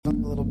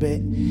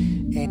bit.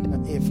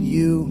 And if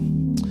you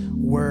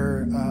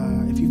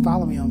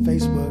follow me on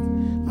Facebook,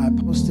 I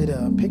posted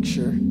a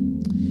picture,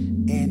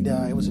 and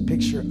it was a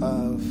picture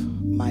of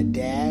my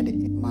dad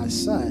and my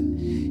son.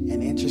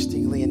 And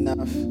interestingly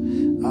enough,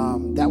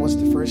 that was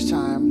the first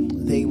time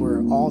they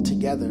were all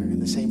together in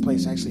the same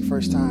place. Actually,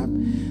 first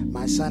time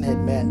my son had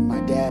met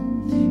my dad,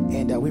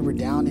 and we were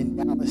down in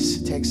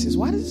Dallas, Texas.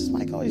 Why does this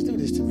mic always do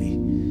this to me?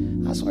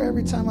 I swear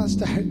every time I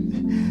start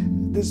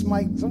this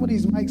mic, some of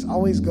these mics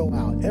always go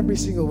out every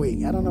single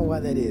week. I don't know why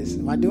that is.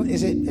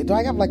 Do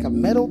I have like a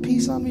metal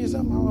piece on me or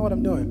something? I don't know what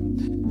I'm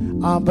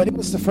doing. But it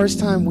was the first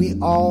time we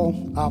all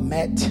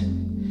met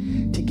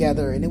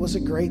together, and it was a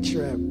great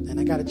trip. And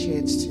I got a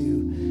chance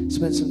to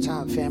spend some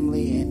time with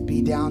family and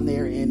be down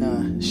there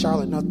in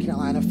Charlotte, North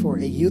Carolina for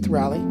a youth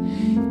rally.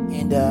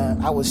 And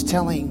I was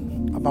telling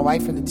my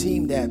wife and the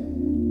team that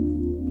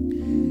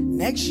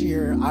next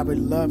year I would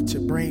love to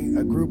bring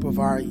a group of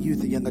our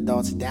youth and young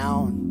adults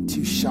down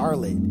to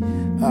Charlotte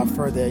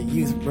for the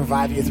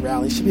Revive Youth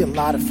Rally. It should be a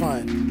lot of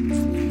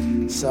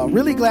fun. So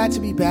really glad to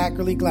be back,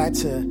 really glad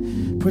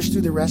to push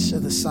through the rest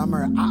of the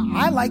summer.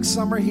 I like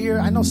summer here.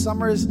 I know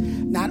summer is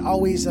not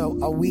always a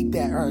week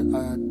that,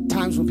 or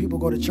times when people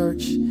go to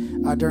church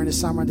during the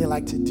summer. They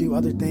like to do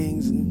other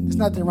things, and there's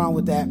nothing wrong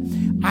with that.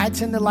 I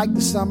tend to like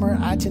the summer.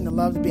 I tend to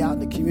love to be out in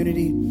the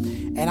community,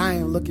 and I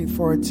am looking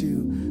forward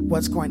to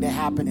what's going to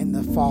happen in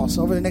the fall.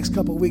 So over the next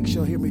couple of weeks,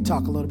 you'll hear me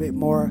talk a little bit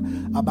more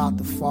about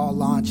the fall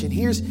launch. And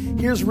here's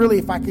really,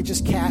 if I could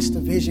just cast a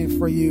vision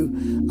for you,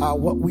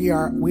 what we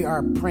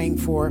are praying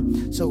for.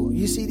 So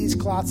you see these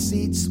cloth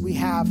seats, we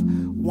have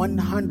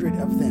 100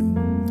 of them.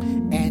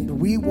 And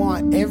we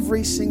want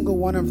every single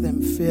one of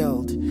them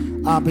filled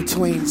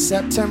between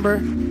September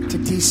to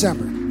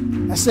December.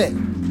 That's it.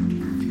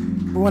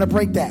 We want to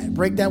break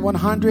that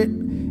 100,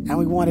 and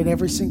we want it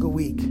every single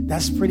week.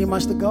 That's pretty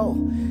much the goal.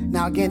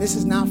 Now, again, this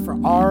is not for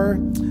our,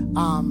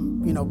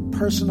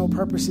 personal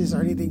purposes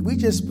or anything. We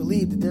just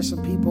believe that there's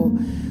some people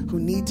who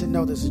need to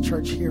know there's a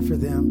church here for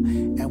them,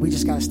 and we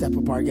just got to step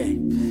up our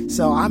game.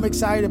 So I'm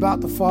excited about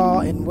the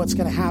fall and what's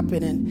going to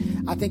happen,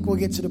 and I think we'll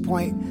get to the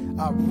point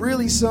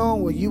really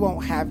soon where you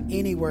won't have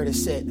anywhere to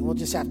sit, and we'll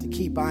just have to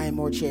keep buying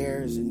more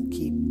chairs and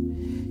keep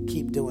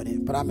doing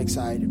it. But I'm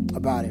excited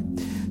about it.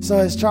 So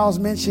as Charles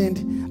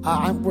mentioned,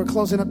 we're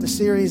closing up the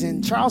series,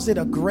 and Charles did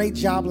a great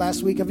job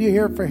last week. If you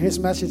here for his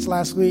message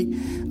last week,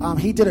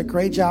 he did a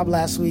great job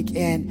last week,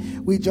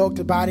 and we joked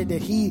about it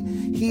that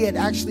he had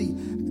actually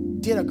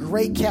did a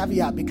great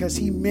caveat because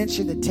he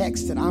mentioned the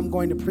text that I'm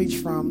going to preach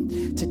from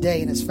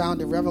today, and it's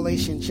found in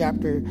Revelation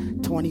chapter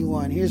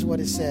 21. Here's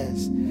what it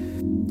says.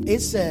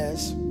 It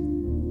says,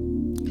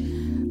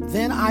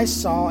 "Then I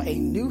saw a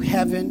new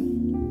heaven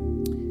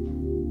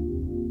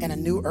and a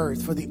new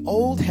earth, for the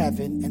old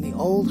heaven and the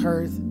old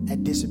earth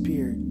had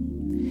disappeared,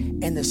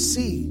 and the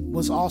sea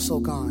was also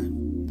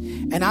gone.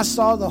 And I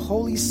saw the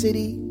holy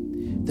city,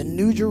 the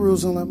new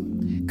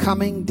Jerusalem,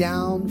 coming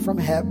down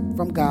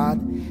from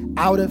God,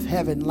 out of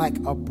heaven, like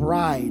a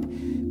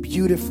bride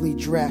beautifully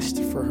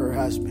dressed for her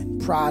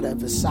husband." Prada,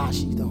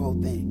 Versace, the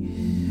whole thing.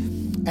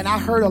 "And I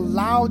heard a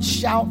loud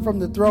shout from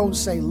the throne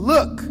say,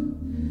 'Look,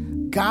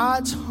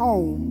 God's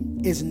home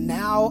is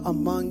now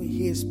among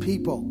his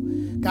people.'"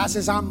 God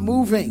says, "I'm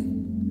moving.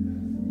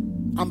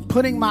 I'm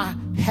putting my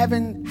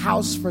heaven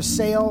house for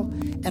sale,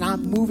 and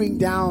I'm moving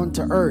down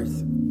to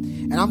earth,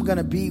 and I'm going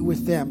to be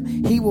with them.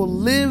 He will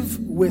live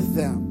with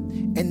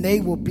them, and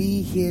they will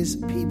be his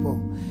people.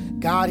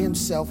 God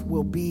himself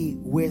will be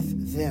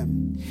with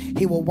them.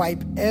 He will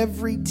wipe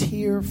every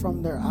tear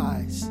from their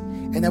eyes,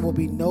 and there will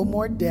be no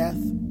more death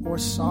or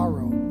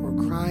sorrow or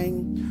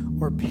crying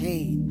or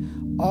pain.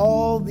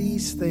 All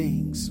these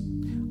things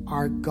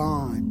are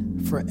gone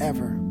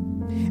forever."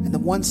 And the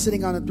one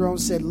sitting on the throne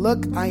said,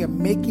 "Look, I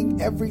am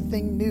making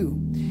everything new."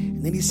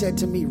 And then he said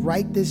to me,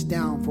 "Write this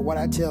down, for what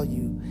I tell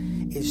you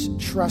is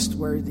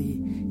trustworthy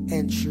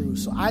and true."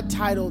 So I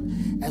titled,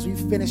 as we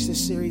finish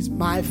this series,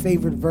 my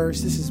favorite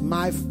verse. This is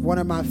one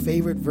of my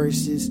favorite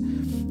verses,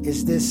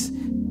 is this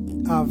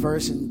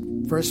verse,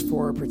 in verse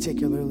 4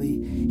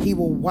 particularly. "He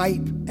will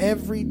wipe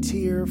every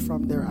tear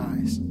from their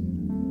eyes.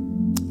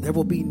 There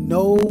will be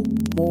no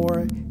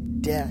more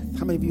death."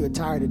 How many of you are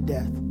tired of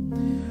death?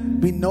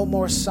 "Be no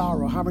more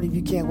sorrow." How many of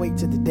you can't wait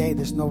to the day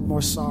there's no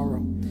more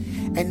sorrow?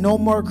 "And no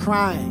more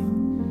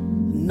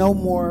crying, no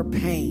more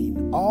pain.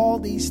 All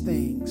these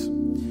things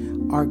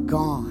are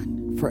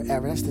gone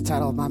forever." That's the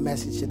title of my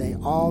message today.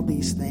 All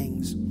these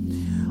things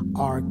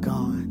are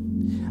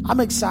gone. I'm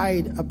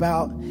excited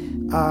about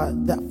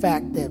the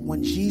fact that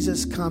when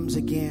Jesus comes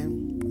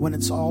again, when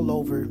it's all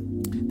over,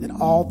 that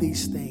all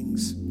these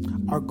things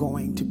are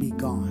going to be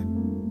gone.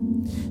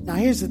 Now,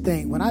 here's the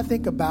thing. When I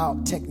think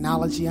about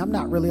technology, I'm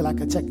not really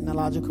like a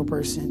technological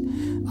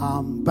person,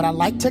 but I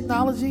like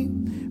technology.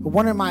 But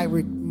one of my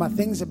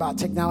things about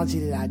technology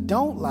that I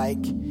don't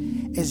like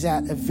is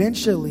that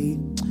eventually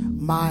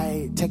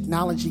my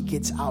technology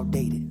gets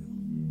outdated.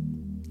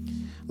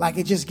 Like,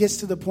 it just gets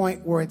to the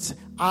point where it's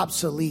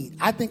obsolete.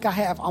 I think I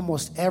have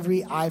almost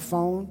every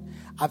iPhone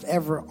I've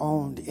ever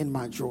owned in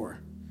my drawer.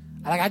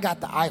 Like I got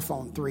the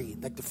iPhone 3,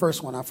 like the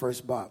first one I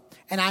first bought.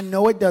 And I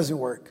know it doesn't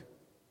work.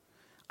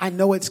 I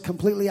know it's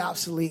completely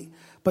obsolete.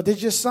 But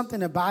there's just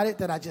something about it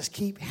that I just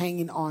keep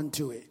hanging on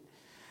to it.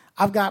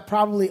 I've got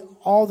probably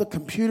all the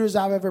computers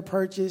I've ever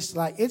purchased.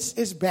 Like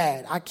it's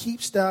bad. I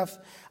keep stuff.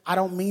 I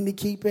don't mean to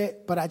keep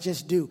it, but I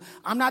just do.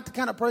 I'm not the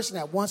kind of person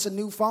that wants a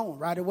new phone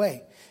right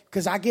away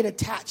because I get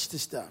attached to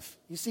stuff.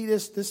 You see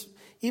this,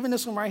 even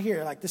this one right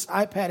here, like this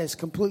iPad is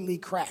completely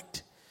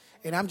cracked.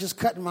 And I'm just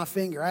cutting my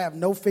finger. I have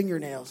no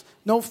fingernails,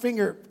 no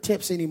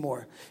fingertips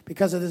anymore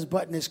because of this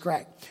button is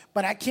cracked.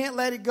 But I can't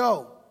let it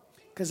go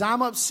because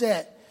I'm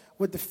upset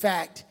with the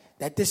fact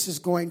that this is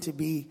going to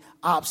be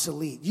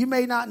obsolete. You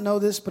may not know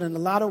this, but in a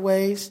lot of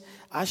ways,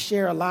 I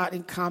share a lot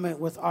in common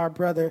with our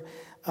brother,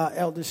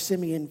 Elder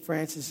Simeon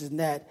Francis, in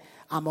that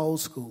I'm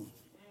old school.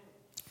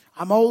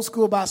 I'm old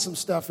school about some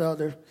stuff,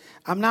 Elder.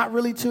 I'm not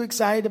really too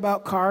excited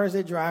about cars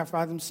that drive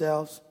by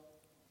themselves.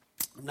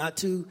 I'm not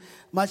too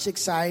much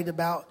excited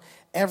about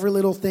every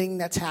little thing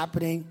that's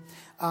happening.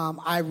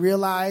 I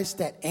realize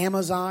that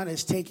Amazon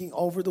is taking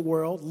over the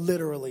world,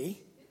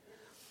 literally.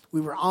 We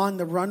were on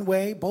the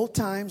runway both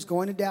times,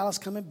 going to Dallas,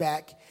 coming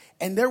back,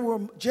 and there were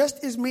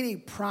just as many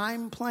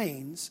prime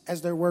planes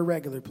as there were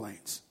regular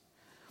planes.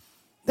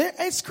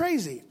 It's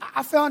crazy.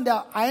 I found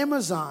out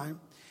Amazon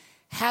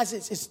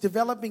it's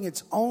developing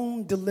its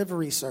own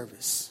delivery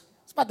service.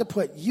 It's about to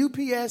put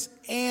UPS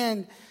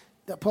and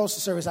the Postal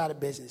Service out of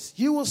business.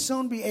 You will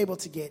soon be able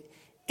to get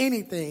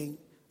anything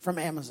from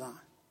Amazon.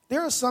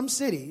 There are some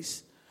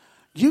cities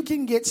you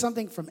can get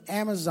something from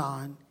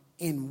Amazon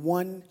in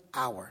 1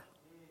 hour.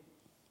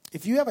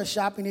 If you have a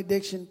shopping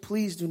addiction,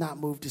 please do not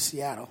move to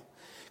Seattle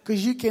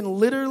because you can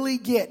literally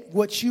get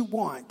what you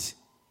want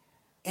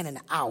in an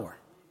hour.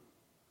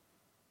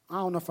 I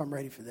don't know if I'm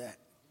ready for that.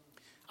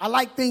 I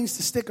like things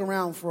to stick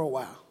around for a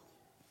while.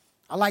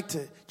 I like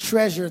to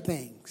treasure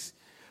things.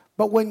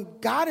 But when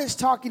God is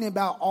talking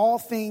about all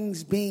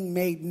things being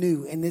made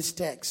new in this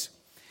text,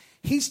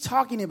 he's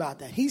talking about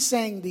that. He's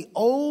saying the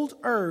old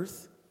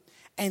earth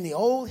and the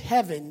old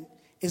heaven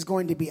is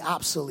going to be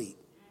obsolete.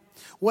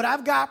 What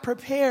I've got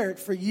prepared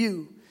for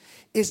you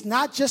is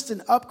not just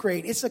an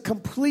upgrade. It's a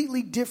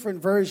completely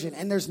different version.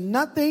 And there's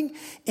nothing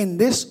in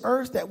this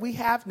earth that we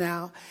have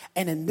now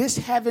and in this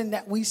heaven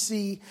that we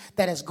see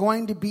that is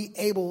going to be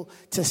able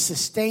to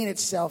sustain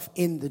itself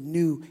in the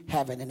new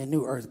heaven and the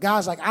new earth.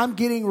 God's like, I'm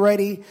getting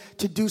ready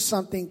to do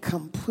something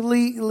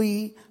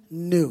completely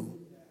new.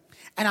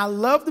 And I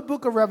love the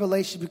book of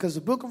Revelation because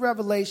the book of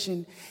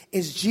Revelation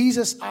is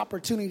Jesus'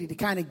 opportunity to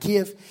kind of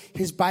give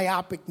his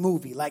biopic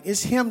movie. Like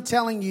it's him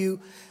telling you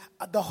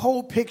the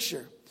whole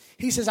picture.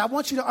 He says, I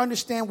want you to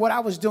understand what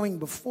I was doing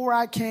before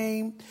I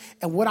came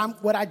and what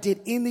I did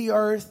in the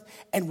earth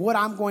and what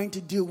I'm going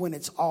to do when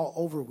it's all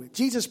over with.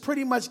 Jesus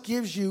pretty much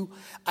gives you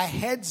a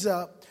heads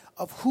up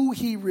of who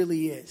he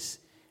really is.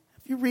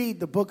 If you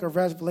read the book of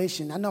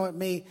Revelation, I know it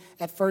may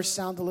at first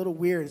sound a little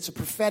weird. It's a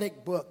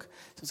prophetic book.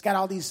 So it's got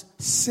all these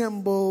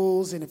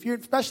symbols. And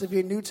especially if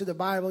you're new to the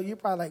Bible, you're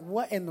probably like,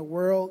 what in the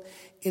world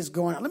is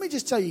going on? Let me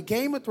just tell you,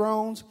 Game of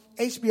Thrones,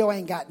 HBO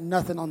ain't got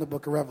nothing on the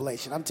book of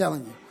Revelation. I'm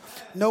telling you.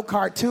 No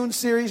cartoon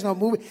series, no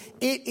movie.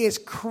 It is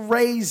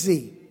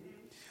crazy.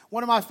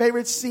 One of my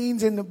favorite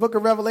scenes in the book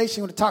of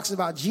Revelation when it talks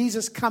about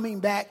Jesus coming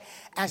back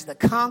as the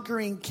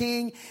conquering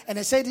king. And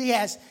it says he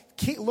has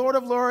Lord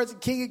of Lords and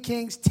King of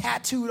Kings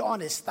tattooed on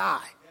his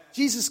thigh.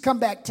 Jesus come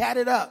back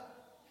tatted up.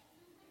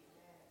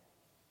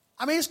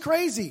 I mean, it's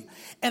crazy.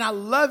 And I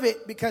love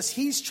it because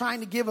he's trying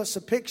to give us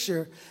a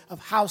picture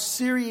of how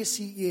serious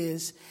he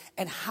is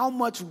and how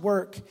much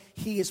work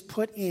he has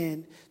put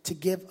in to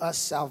give us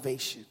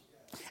salvation.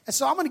 And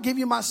so I'm going to give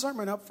you my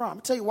sermon up front. I'm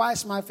going to tell you why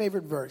it's my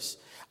favorite verse.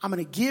 I'm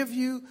going to give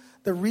you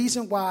the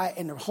reason why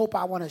and the hope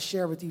I want to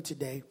share with you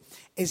today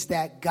is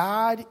that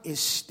God is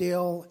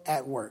still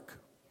at work.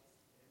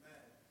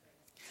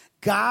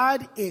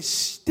 God is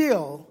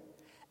still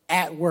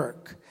at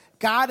work.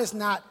 God is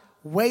not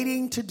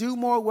waiting to do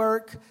more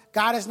work.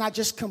 God has not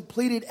just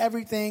completed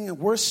everything and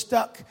we're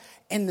stuck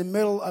in the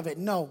middle of it.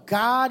 No,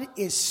 God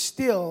is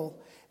still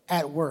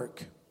at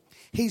work.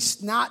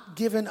 He's not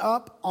given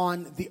up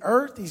on the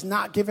earth. He's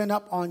not given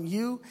up on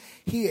you.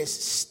 He is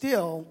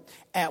still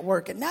at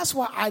work. And that's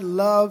why I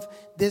love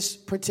this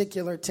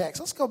particular text.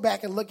 Let's go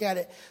back and look at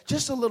it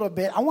just a little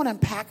bit. I want to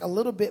unpack a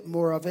little bit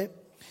more of it.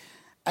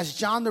 As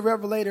John the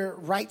Revelator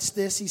writes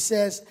this, he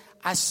says,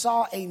 I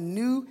saw a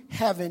new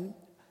heaven,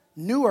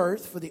 new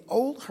earth, for the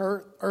old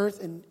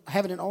earth and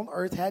heaven and old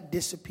earth had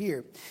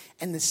disappeared.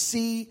 And the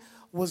sea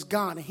was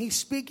gone. And he's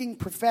speaking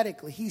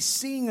prophetically. He's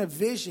seeing a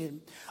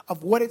vision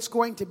of what it's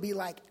going to be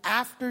like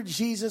after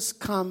Jesus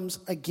comes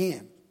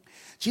again.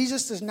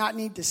 Jesus does not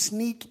need to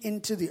sneak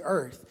into the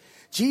earth.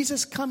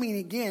 Jesus coming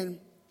again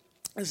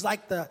is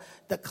like the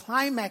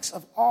climax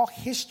of all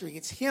history.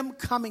 It's him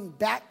coming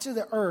back to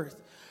the earth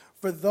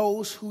for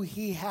those who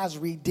he has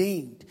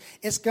redeemed.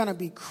 It's going to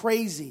be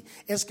crazy.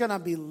 It's going to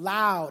be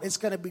loud. It's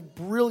going to be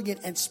brilliant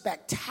and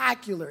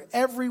spectacular.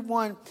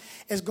 Everyone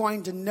is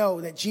going to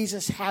know that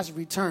Jesus has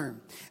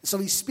returned. So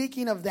he's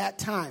speaking of that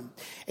time.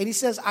 And he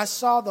says, I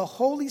saw the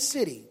holy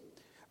city,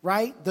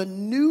 right? The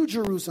new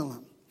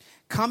Jerusalem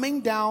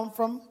coming down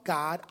from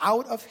God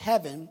out of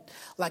heaven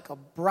like a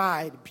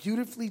bride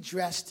beautifully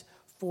dressed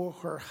for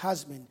her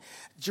husband.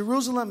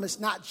 Jerusalem is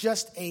not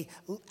just an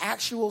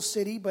actual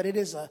city, but it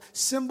is a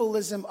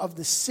symbolism of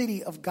the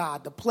city of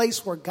God, the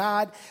place where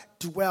God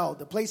dwelled,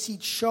 the place he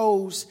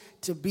chose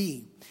to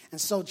be. And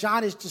so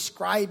John is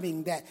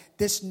describing that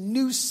this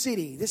new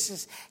city, this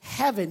is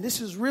heaven.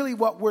 This is really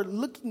what we're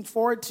looking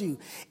forward to.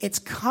 It's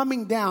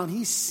coming down.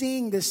 He's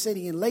seeing this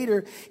city. And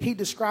later he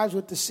describes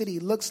what the city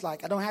looks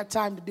like. I don't have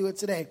time to do it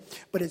today,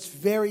 but it's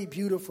very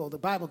beautiful. The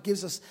Bible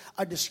gives us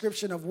a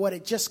description of what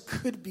it just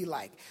could be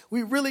like.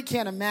 We really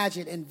can't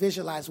imagine and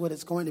visualize what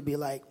it's going to be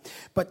like.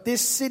 But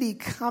this city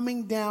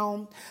coming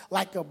down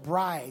like a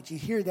bride, you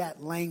hear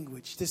that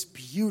language, this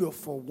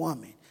beautiful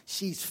woman.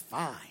 She's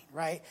fine,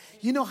 right?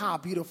 You know how a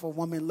beautiful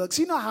woman looks.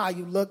 You know how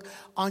you look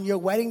on your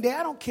wedding day.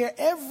 I don't care.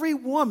 Every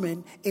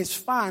woman is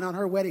fine on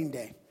her wedding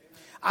day.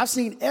 I've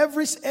seen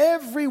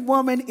every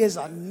woman is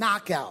a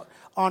knockout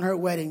on her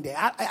wedding day.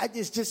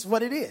 It's just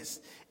what it is.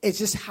 It's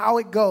just how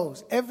it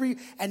goes.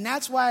 And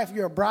that's why if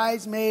you're a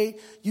bridesmaid,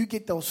 you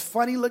get those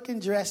funny looking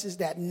dresses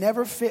that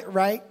never fit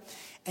right.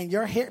 And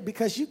your hair,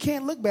 because you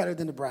can't look better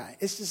than the bride.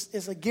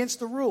 It's against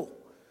the rule.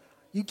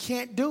 You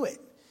can't do it.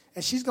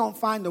 And she's going to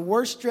find the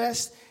worst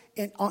dress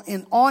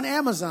on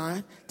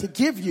Amazon to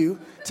give you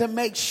to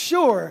make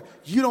sure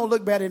you don't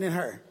look better than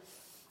her.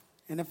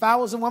 And if I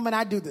was a woman,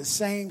 I'd do the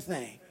same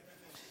thing.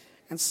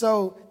 And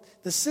so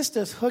the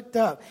sisters hooked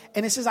up.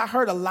 And it says, I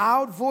heard a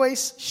loud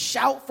voice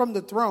shout from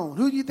the throne.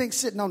 Who do you think's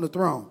sitting on the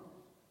throne?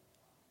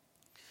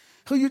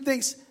 Who do you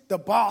think's the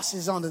boss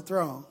is on the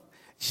throne?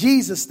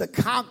 Jesus, the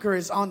conqueror,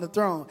 is on the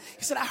throne.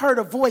 He said, I heard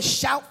a voice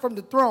shout from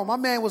the throne. My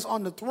man was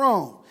on the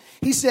throne.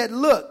 He said,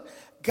 look,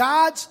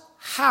 God's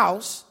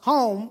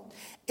home,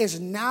 is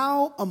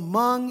now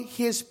among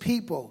his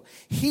people.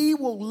 He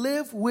will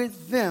live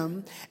with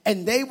them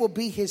and they will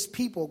be his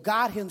people.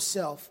 God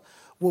himself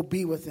will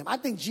be with them. I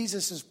think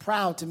Jesus is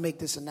proud to make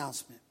this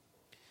announcement.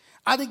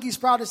 I think he's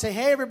proud to say,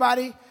 hey,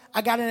 everybody,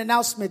 I got an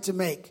announcement to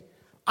make.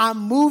 I'm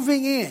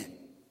moving in.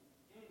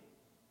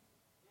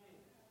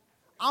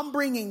 I'm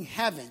bringing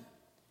heaven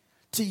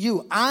to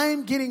you.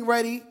 I'm getting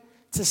ready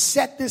to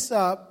set this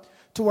up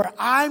to where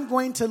I'm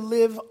going to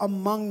live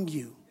among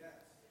you.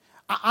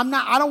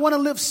 I don't want to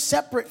live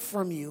separate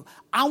from you.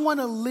 I want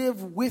to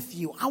live with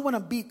you. I want to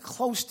be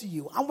close to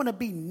you. I want to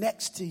be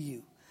next to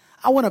you.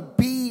 I want to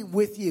be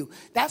with you.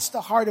 That's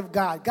the heart of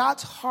God.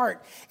 God's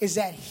heart is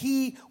that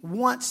he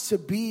wants to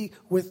be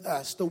with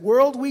us. The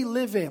world we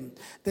live in,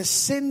 the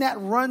sin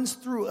that runs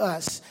through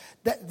us,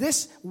 that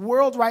this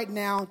world right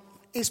now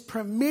is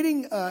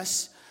permitting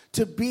us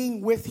to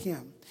being with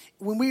him.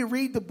 When we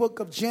read the book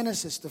of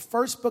Genesis, the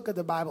first book of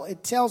the Bible,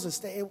 it tells us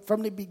that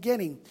from the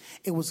beginning,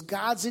 it was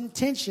God's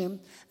intention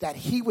that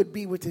he would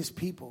be with his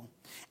people.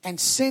 And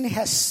sin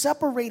has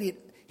separated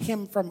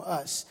him from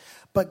us.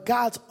 But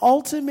God's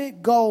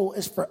ultimate goal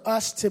is for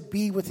us to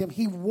be with him.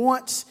 He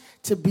wants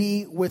to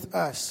be with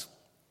us.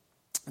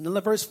 And then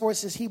verse 4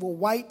 says, he will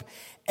wipe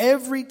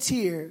every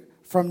tear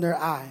from their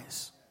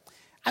eyes.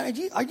 I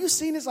mean, are you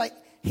seeing this? Like,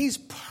 he's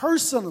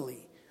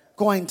personally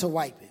going to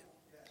wipe it.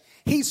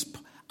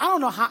 I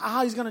don't know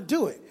how he's going to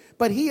do it,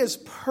 but he is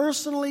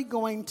personally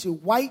going to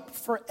wipe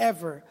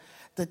forever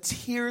the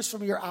tears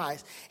from your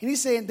eyes. And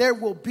he's saying there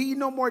will be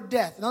no more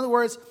death. In other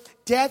words,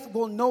 death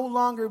will no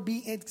longer be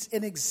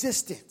in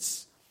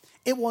existence.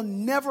 It will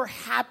never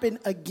happen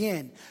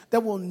again. There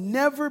will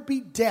never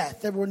be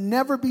death. There will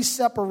never be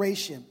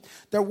separation.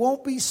 There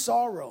won't be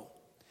sorrow.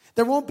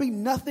 There won't be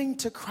nothing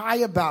to cry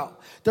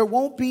about. There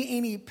won't be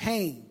any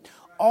pain.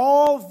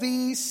 All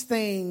these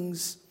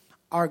things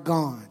are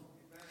gone.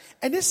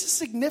 And this is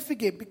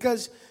significant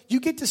because you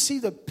get to see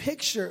the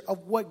picture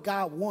of what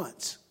God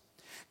wants.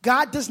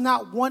 God does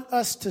not want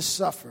us to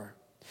suffer.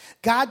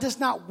 God does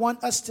not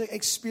want us to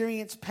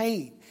experience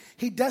pain.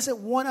 He doesn't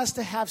want us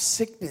to have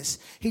sickness.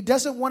 He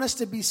doesn't want us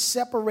to be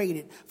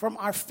separated from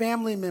our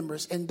family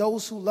members and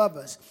those who love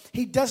us.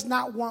 He does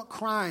not want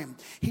crime.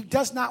 He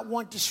does not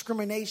want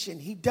discrimination.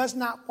 He does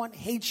not want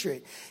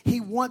hatred.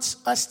 He wants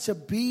us to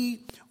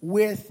be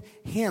with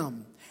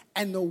him.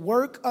 And the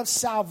work of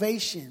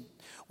salvation,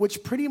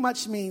 which pretty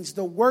much means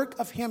the work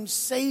of him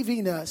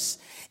saving us,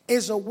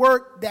 is a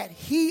work that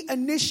he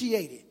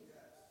initiated.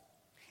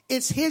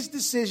 It's his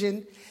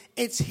decision.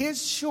 It's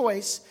his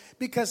choice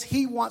because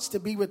he wants to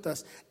be with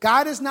us.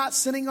 God is not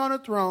sitting on a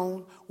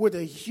throne with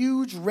a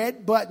huge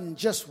red button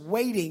just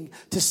waiting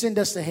to send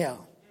us to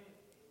hell.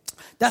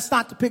 That's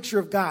not the picture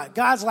of God.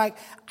 God's like,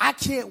 I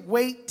can't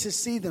wait to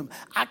see them.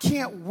 I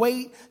can't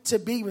wait to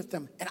be with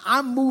them. And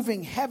I'm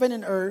moving heaven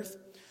and earth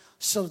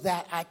so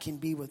that I can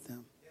be with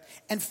them.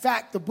 In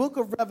fact, the book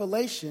of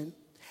Revelation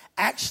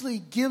actually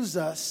gives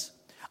us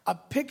a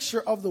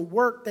picture of the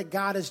work that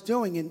God is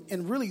doing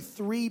in really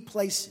three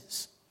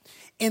places.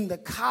 In the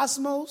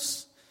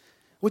cosmos,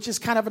 which is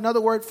kind of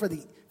another word for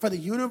the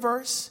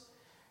universe.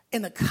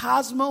 In the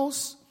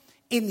cosmos,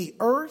 in the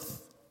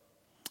earth,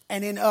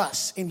 and in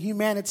us, in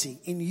humanity,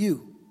 in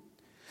you.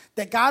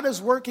 That God is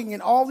working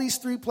in all these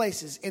three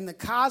places, in the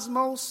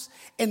cosmos,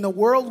 in the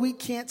world we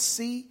can't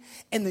see,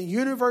 in the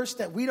universe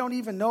that we don't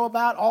even know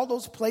about, all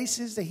those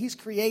places that he's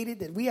created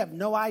that we have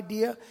no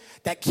idea,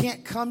 that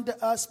can't come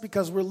to us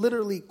because we're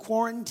literally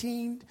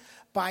quarantined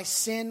by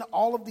sin,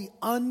 all of the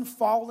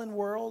unfallen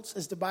worlds,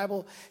 as the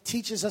Bible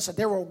teaches us that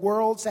there are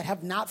worlds that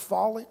have not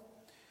fallen.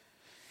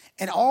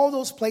 And all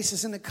those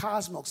places in the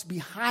cosmos,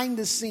 behind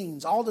the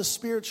scenes, all the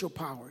spiritual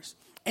powers.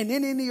 And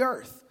then in the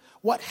earth,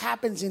 what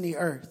happens in the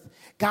earth?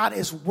 God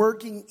is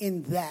working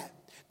in that.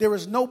 There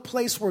is no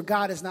place where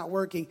God is not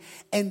working.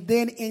 And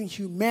then in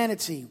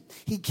humanity,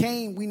 he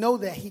came, we know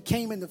that he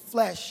came in the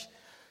flesh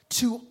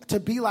to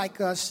be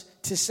like us,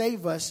 to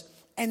save us.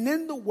 And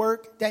then the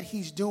work that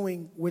he's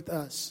doing with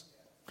us.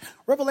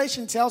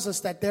 Revelation tells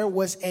us that there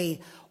was a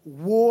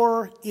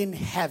war in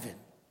heaven.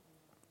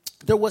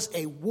 There was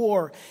a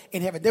war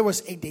in heaven. There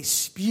was a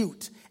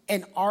dispute,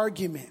 an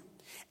argument.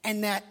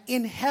 And that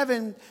in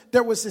heaven,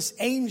 there was this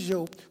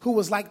angel who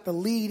was like the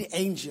lead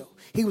angel.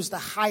 He was the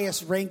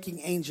highest ranking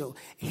angel.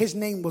 His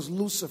name was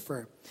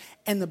Lucifer.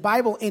 And the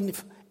Bible in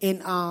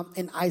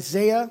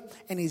Isaiah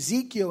and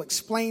Ezekiel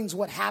explains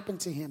what happened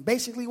to him.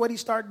 Basically, what he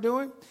started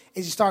doing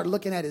is he started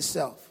looking at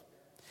himself.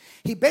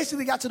 He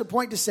basically got to the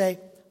point to say,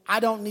 I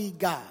don't need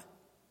God.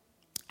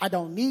 I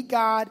don't need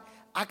God.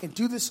 I can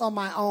do this on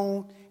my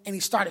own. And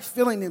he started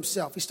feeling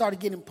himself. He started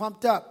getting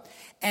pumped up.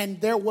 And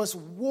there was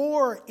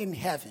war in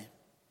heaven.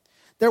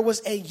 There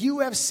was a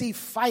UFC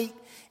fight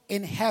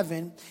in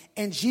heaven,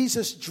 and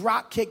Jesus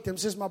drop kicked him.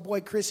 Since my boy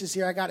Chris is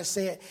here, I got to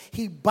say it.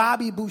 He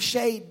Bobby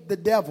Boucher'd the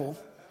devil.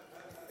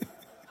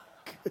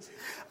 I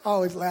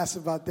always laugh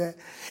about that.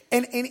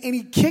 And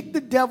he kicked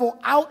the devil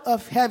out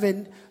of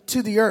heaven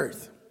to the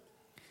earth.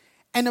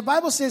 And the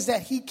Bible says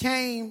that he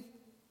came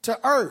to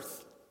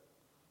earth.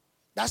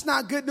 That's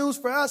not good news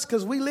for us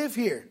because we live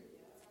here.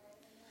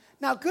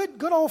 Now,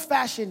 good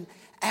old-fashioned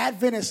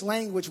Adventist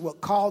language will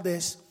call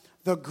this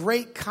the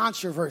Great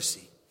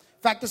Controversy.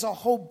 In fact, there's a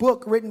whole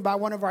book written by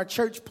one of our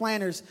church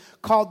planners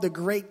called The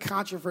Great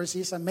Controversy.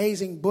 It's an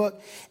amazing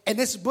book. And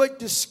this book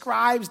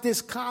describes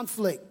this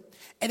conflict.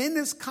 And in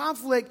this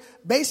conflict,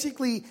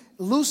 basically,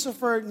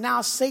 Lucifer,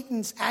 now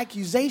Satan's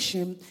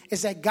accusation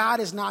is that God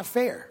is not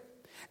fair.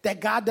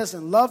 That God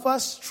doesn't love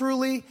us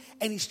truly,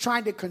 and he's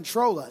trying to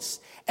control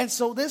us. And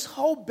so this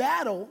whole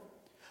battle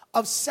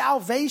of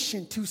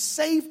salvation to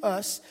save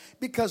us,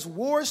 because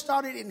war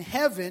started in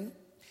heaven,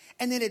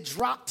 and then it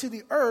dropped to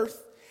the earth,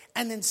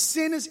 and then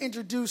sin is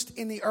introduced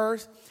in the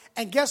earth.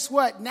 And guess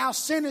what? Now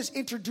sin is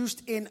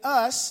introduced in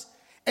us.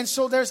 And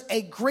so there's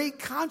a great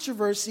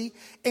controversy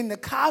in the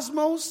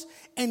cosmos,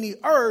 in the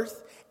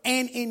earth,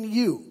 and in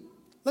you.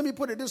 Let me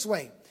put it this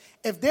way.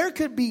 If there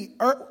could be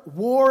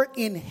war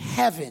in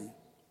heaven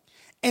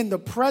in the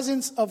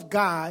presence of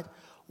God,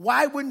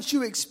 why wouldn't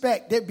you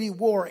expect there'd be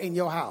war in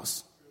your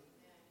house?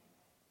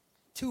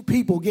 Two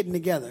people getting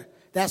together.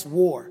 That's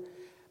war.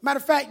 Matter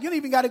of fact, you don't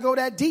even got to go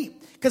that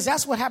deep, because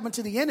that's what happened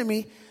to the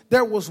enemy.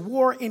 There was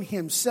war in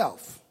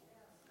himself.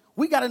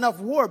 We got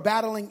enough war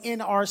battling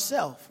in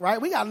ourselves, right?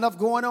 We got enough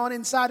going on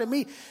inside of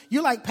me.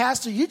 You're like,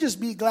 Pastor, you just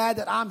be glad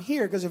that I'm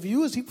here, because if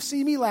you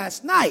see me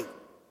last night,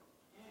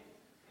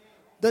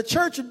 the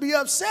church would be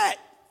upset.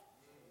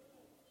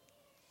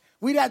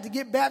 We'd have to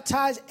get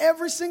baptized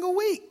every single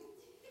week.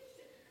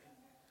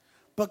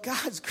 But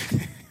God's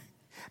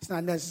it's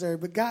not necessary,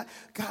 but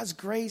God's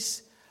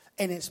grace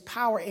and his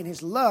power and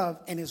his love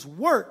and his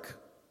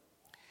work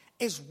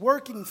is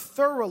working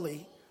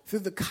thoroughly through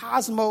the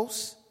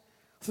cosmos,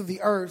 through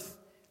the earth,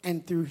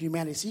 and through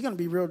humanity. So you're going to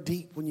be real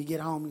deep when you get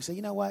home. You say,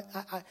 you know what?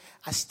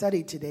 I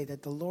studied today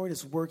that the Lord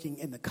is working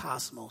in the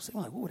cosmos. And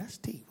you're like, oh, that's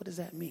deep. What does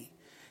that mean?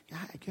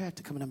 You have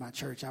to come into my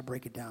church. I'll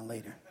break it down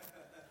later.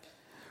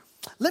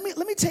 Let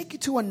me take you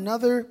to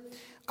another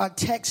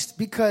text,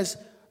 because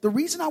the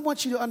reason I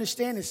want you to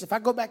understand this, if I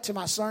go back to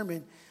my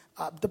sermon,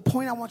 the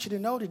point I want you to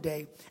know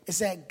today is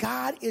that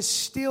God is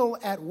still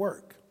at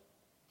work.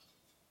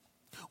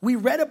 We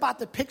read about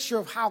the picture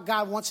of how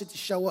God wants it to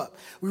show up.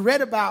 We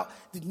read about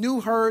the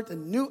new earth, the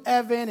new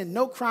heaven, and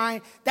no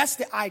crying. That's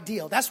the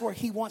ideal. That's where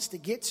he wants to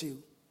get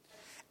to.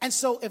 And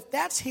so if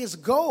that's his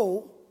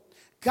goal,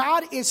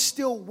 God is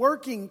still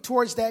working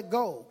towards that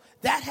goal.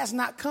 That has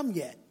not come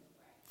yet.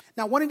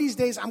 Now, one of these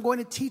days, I'm going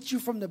to teach you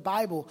from the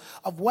Bible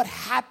of what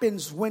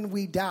happens when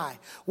we die.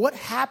 What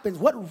happens?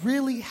 What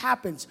really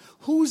happens?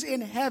 Who's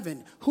in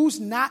heaven? Who's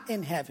not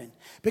in heaven?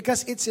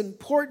 Because it's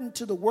important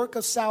to the work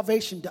of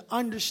salvation to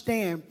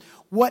understand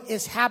what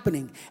is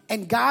happening.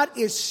 And God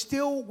is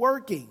still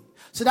working.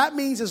 So that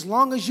means as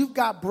long as you've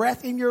got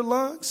breath in your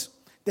lungs,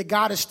 that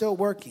God is still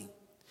working.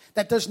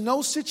 That there's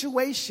no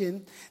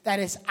situation that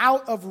is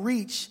out of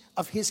reach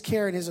of his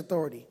care and his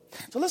authority.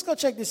 So let's go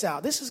check this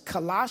out. This is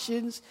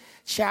Colossians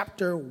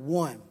chapter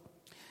 1.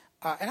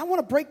 And I want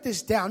to break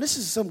this down. This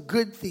is some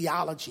good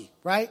theology,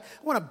 right?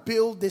 I want to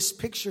build this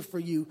picture for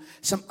you,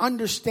 some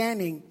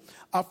understanding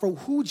for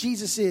who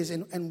Jesus is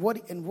and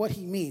what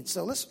he means.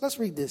 So let's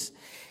read this.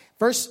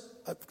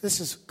 This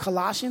is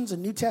Colossians, a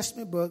New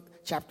Testament book,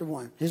 chapter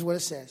 1. Here's what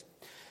it says.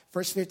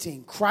 Verse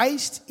 15.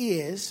 Christ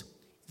is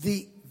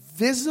the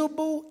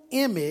visible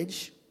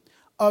image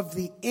of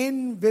the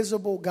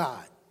invisible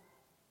God.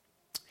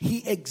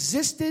 He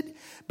existed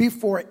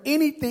before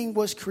anything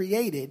was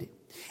created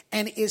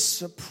and is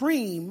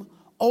supreme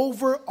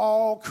over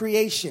all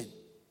creation.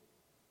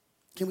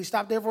 Can we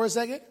stop there for a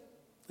second?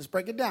 Let's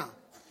break it down.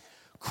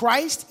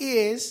 Christ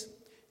is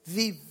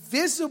the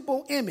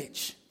visible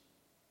image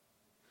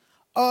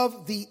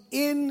of the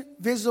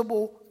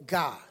invisible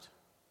God.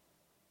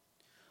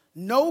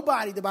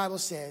 Nobody, the Bible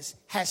says,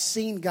 has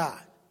seen God.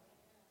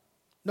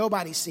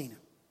 Nobody's seen him.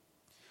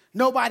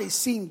 Nobody's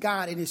seen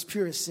God in his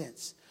purest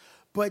sense.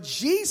 But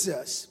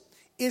Jesus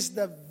is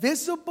the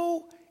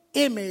visible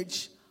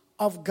image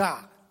of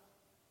God.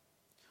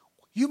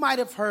 You might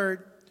have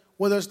heard,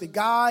 well, there's the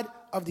God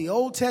of the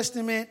Old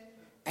Testament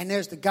and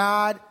there's the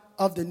God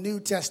of the New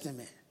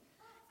Testament.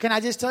 Can I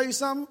just tell you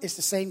something? It's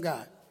the same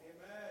God.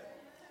 Amen.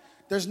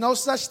 There's no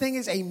such thing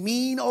as a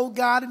mean old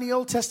God in the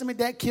Old Testament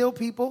that killed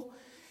people.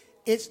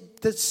 It's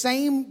the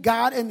same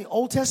God in the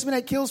Old Testament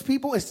that kills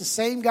people. It's the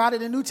same God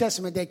in the New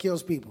Testament that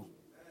kills people.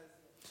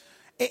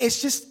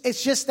 It's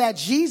just that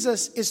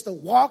Jesus is the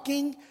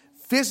walking,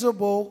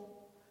 visible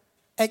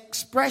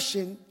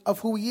expression of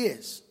who he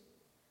is.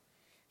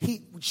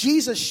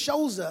 Jesus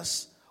shows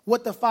us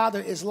what the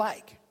Father is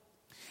like.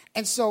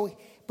 And so,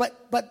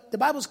 but the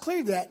Bible's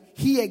clear that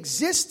he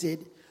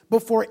existed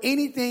before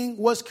anything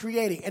was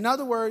created. In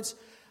other words,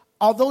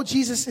 although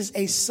Jesus is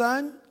a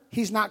son,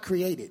 he's not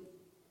created.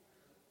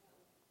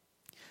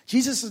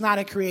 Jesus is not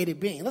a created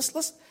being.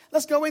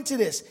 Let's go into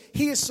this.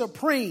 He is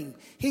supreme.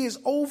 He is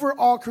over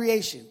all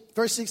creation.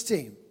 Verse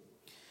 16.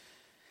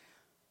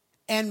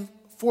 And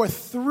for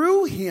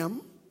through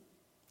him,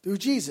 through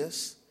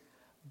Jesus,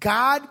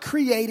 God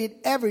created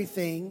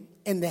everything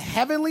in the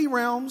heavenly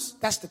realms,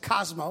 that's the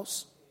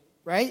cosmos,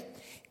 right?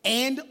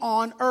 And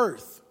on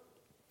earth.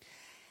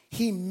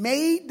 He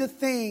made the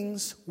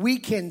things we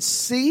can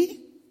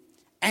see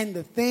and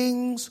the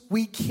things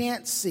we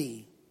can't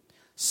see,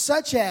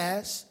 such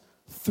as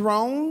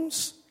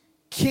thrones,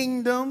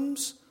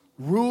 kingdoms,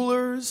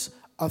 rulers,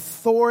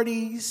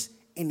 authorities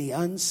in the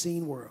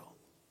unseen world.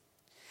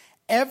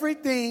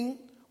 Everything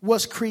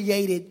was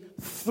created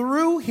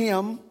through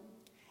him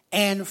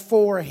and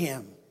for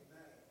him.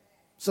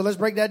 So let's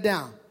break that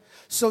down.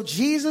 So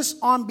Jesus,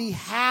 on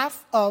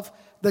behalf of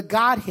the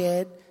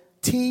Godhead,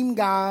 Team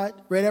God,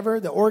 whatever,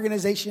 the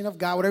organization of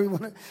God,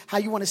 whatever how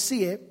you want to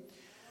see it,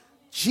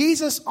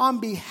 Jesus, on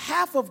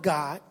behalf of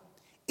God,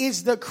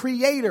 is the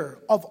creator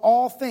of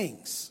all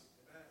things.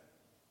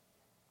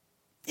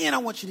 And I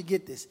want you to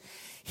get this.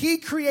 He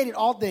created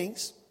all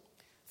things,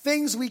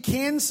 things we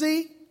can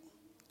see,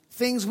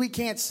 things we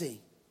can't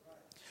see,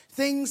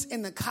 things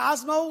in the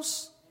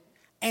cosmos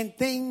and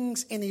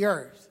things in the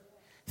earth,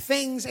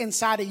 things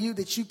inside of you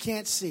that you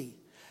can't see,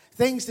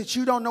 things that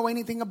you don't know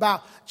anything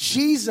about.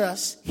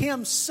 Jesus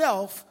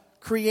himself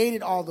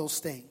created all those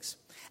things,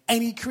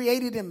 and he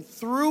created them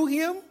through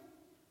him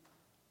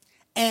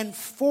and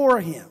for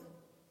him.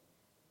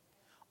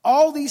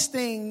 All these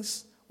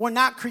things were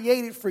not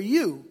created for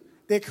you.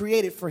 They're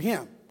created for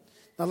him.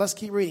 Now let's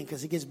keep reading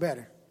because it gets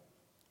better.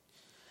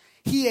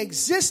 He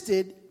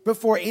existed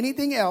before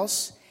anything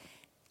else.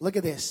 Look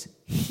at this.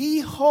 He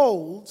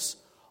holds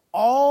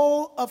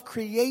all of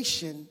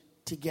creation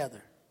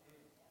together.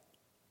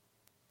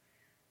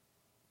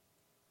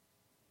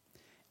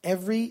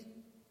 Every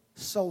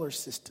solar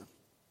system,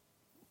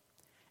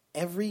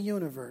 every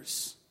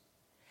universe,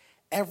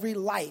 every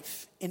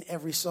life in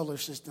every solar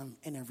system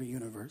in every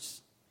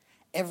universe,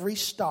 every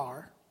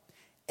star,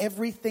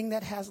 everything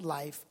that has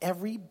life,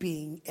 every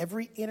being,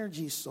 every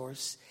energy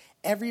source,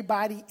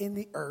 everybody in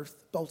the earth,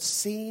 both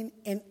seen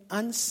and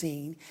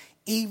unseen,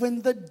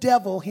 even the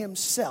devil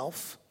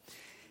himself,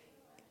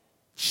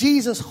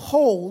 Jesus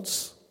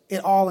holds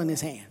it all in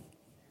his hand.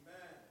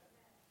 Amen.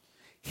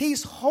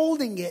 He's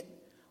holding it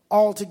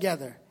all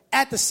together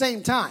at the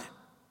same time.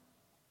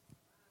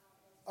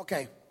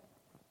 Okay.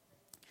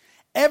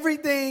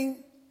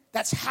 Everything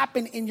that's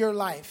happened in your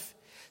life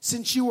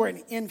since you were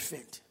an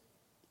infant,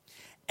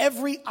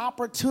 every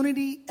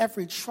opportunity,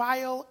 every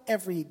trial,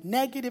 every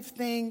negative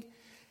thing,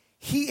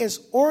 he is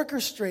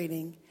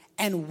orchestrating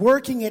and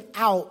working it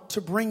out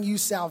to bring you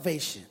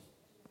salvation.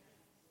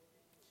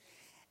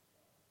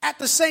 At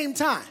the same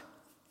time.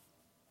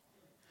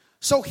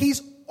 So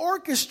he's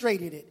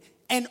orchestrated it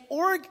and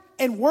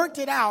worked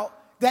it out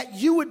that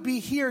you would be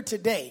here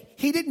today.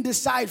 He didn't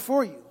decide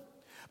for you,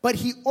 but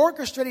he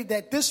orchestrated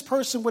that this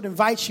person would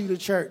invite you to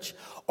church,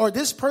 or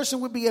this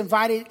person would be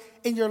invited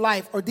in your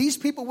life, or these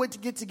people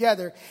would get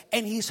together,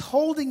 and he's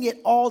holding it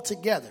all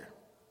together.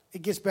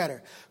 It gets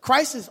better.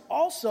 Christ is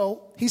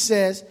also, he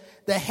says,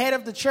 the head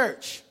of the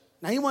church.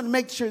 Now, he wants to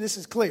make sure this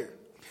is clear.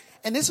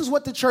 And this is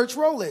what the church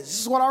role is.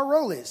 This is what our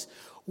role is,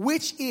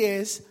 which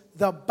is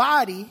the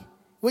body,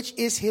 which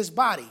is his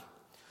body.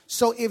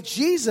 So if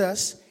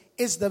Jesus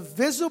is the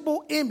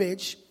visible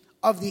image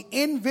of the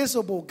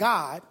invisible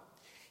God,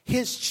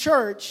 his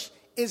church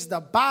is the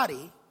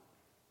body.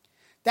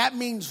 That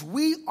means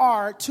we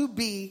are to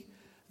be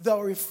the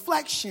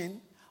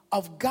reflection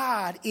of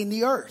God in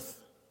the earth.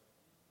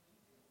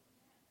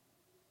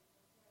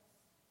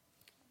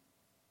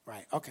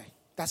 Right. Okay.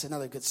 That's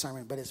another good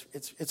sermon, but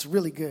it's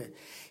really good.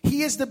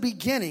 He is the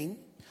beginning,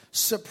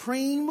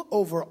 supreme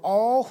over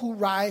all who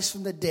rise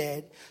from the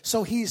dead.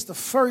 So he's the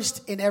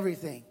first in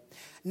everything.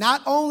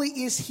 Not only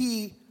is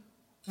he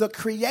the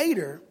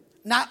creator,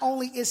 not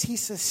only is he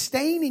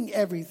sustaining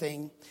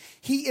everything,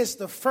 he is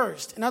the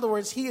first. In other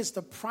words, he is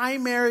the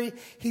primary.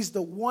 He's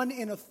the one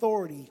in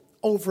authority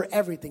over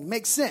everything.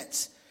 Makes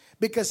sense.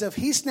 Because if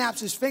he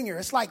snaps his finger,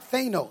 it's like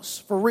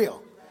Thanos, for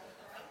real.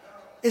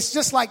 It's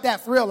just like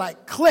that, for real,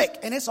 like click,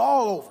 and it's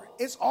all over.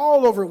 It's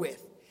all over with.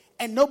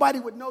 And nobody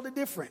would know the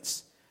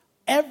difference.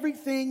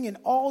 Everything in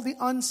all the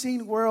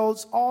unseen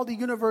worlds, all the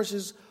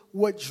universes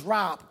would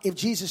drop if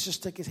Jesus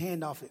just took his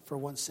hand off it for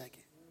 1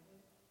 second.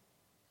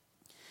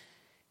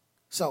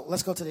 So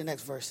let's go to the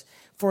next verse.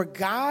 For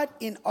God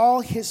in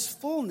all his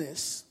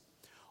fullness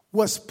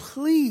was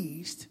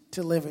pleased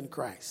to live in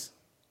Christ.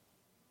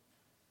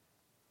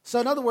 So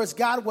in other words,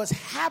 God was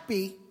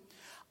happy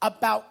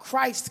about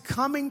Christ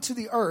coming to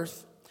the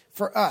earth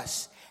for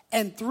us.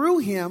 And through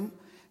him,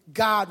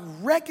 God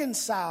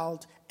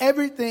reconciled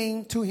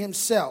everything to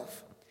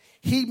himself.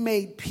 He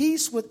made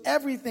peace with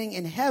everything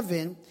in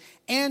heaven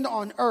and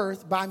on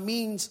earth by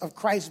means of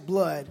Christ's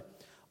blood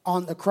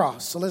on the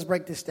cross. So let's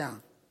break this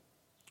down.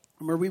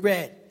 Remember, we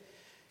read,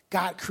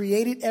 God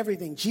created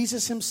everything,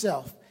 Jesus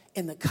himself,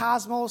 in the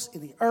cosmos,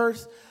 in the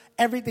earth,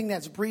 everything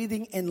that's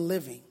breathing and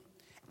living.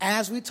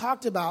 As we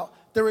talked about,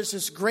 there is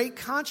this great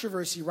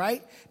controversy,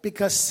 right?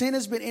 Because sin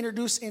has been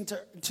introduced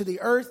into the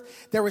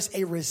earth. There is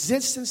a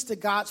resistance to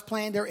God's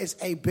plan. There is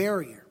a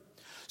barrier.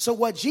 So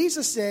what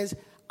Jesus says,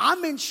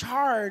 I'm in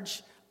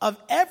charge of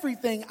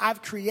everything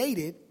I've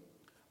created,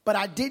 but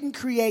I didn't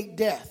create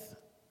death.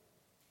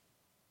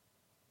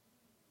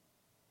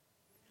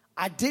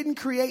 I didn't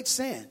create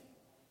sin.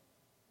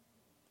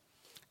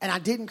 And I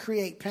didn't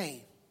create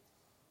pain.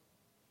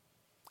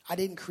 I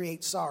didn't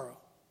create sorrow.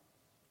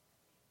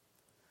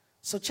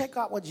 So check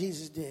out what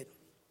Jesus did.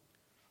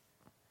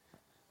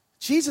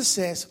 Jesus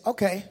says,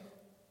 okay,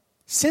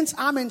 since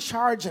I'm in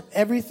charge of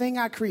everything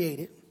I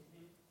created,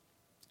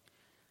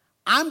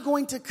 I'm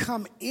going to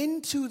come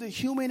into the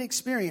human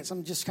experience.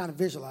 I'm just kind of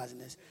visualizing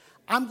this.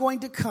 I'm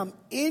going to come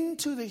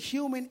into the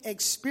human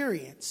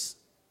experience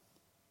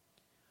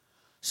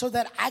so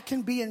that I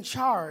can be in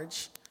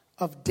charge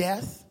of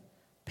death,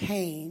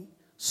 pain,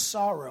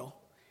 sorrow,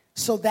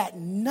 so that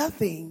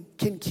nothing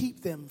can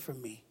keep them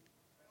from me.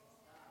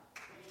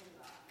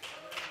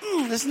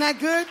 Isn't that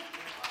good?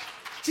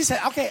 She said,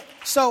 okay,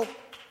 so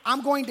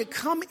I'm going to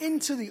come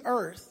into the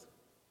earth.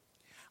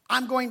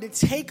 I'm going to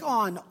take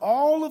on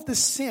all of the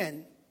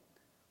sin.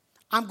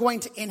 I'm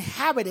going to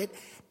inhabit it,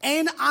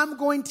 and I'm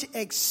going to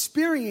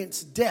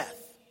experience death.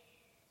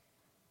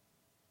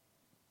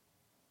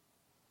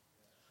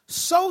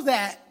 So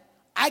that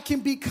I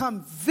can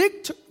become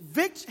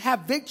have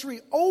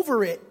victory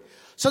over it,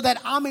 so that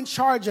I'm in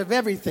charge of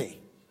everything.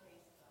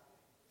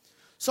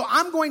 So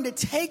I'm going to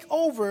take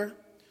over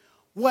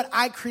what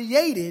I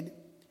created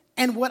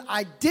and what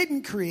I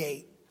didn't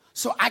create,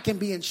 so I can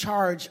be in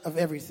charge of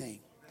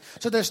everything.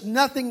 So there's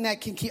nothing that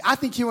can keep. I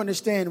think you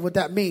understand what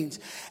that means.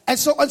 And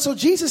so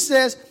Jesus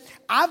says,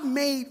 I've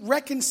made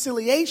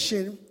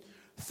reconciliation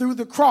through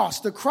the cross.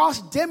 The cross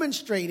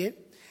demonstrated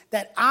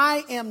that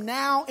I am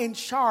now in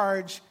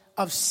charge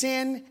of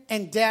sin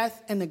and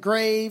death and the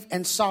grave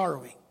and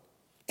sorrowing.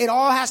 It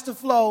all has to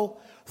flow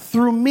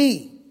through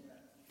me.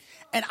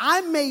 And I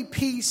made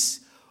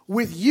peace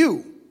with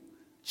you.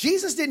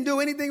 Jesus didn't do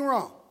anything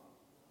wrong.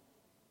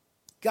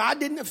 God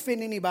didn't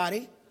offend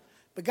anybody.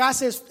 But God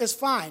says, it's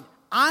fine.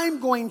 I'm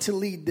going to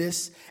lead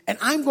this, and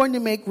I'm going to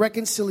make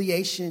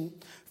reconciliation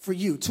for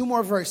you. 2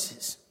 more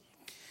verses.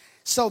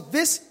 So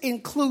this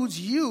includes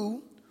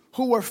you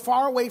who were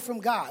far away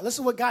from God.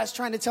 Listen to what God's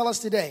trying to tell us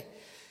today.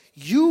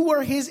 You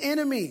were his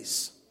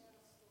enemies.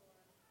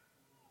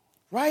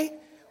 Right?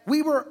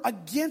 We were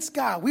against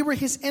God. We were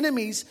his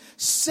enemies,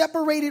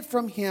 separated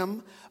from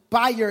him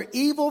by your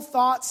evil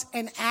thoughts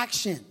and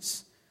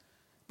actions.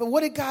 But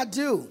what did God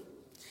do?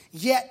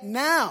 Yet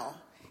now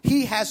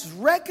he has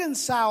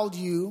reconciled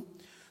you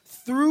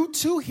through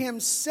to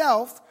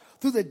himself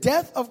through the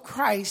death of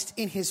Christ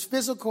in his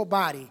physical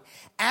body.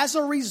 As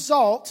a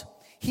result,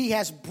 he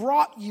has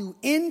brought you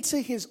into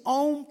his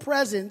own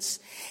presence,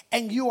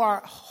 and you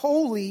are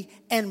holy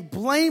and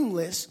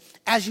blameless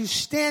as you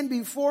stand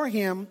before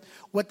him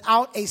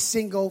without a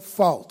single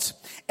fault.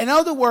 In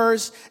other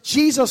words,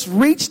 Jesus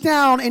reached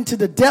down into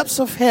the depths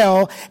of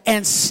hell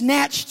and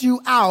snatched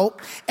you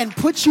out and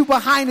put you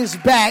behind his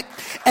back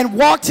and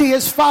walked to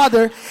his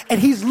Father,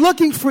 and he's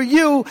looking for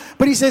you,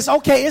 but he says,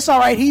 okay, it's all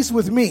right, he's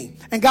with me.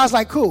 And God's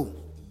like, cool,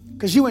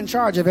 because you're in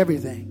charge of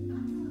everything.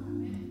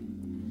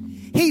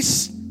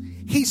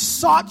 He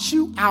sought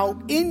you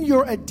out in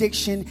your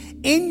addiction,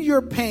 in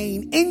your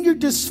pain, in your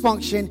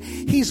dysfunction.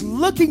 He's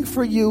looking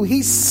for you.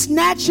 He's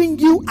snatching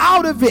you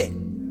out of it.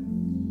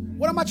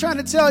 What am I trying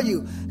to tell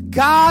you?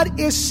 God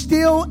is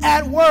still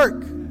at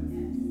work.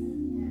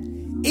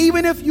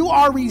 Even if you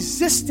are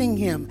resisting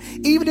him,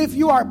 even if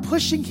you are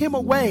pushing him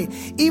away,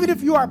 even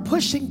if you are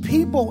pushing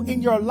people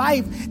in your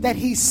life that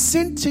he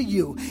sent to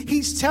you,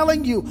 he's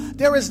telling you,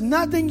 there is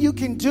nothing you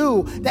can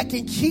do that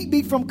can keep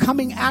me from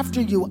coming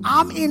after you.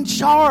 I'm in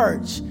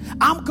charge.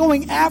 I'm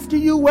going after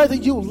you whether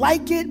you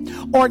like it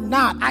or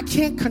not. I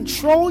can't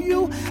control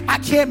you. I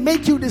can't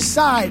make you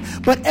decide.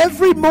 But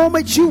every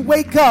moment you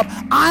wake up,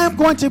 I am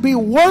going to be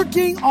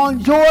working on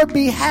your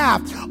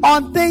behalf,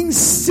 on things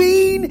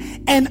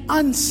seen and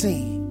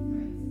unseen.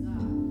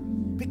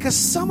 Because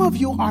some of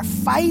you are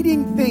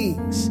fighting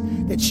things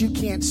that you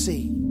can't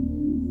see.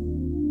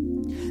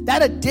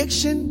 That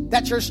addiction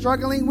that you're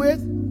struggling with,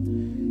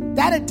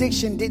 that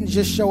addiction didn't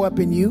just show up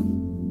in you.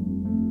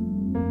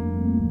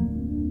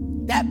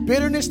 That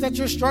bitterness that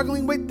you're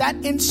struggling with, that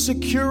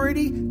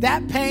insecurity,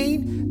 that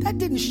pain, that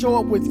didn't show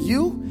up with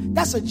you.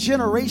 That's a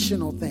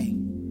generational thing.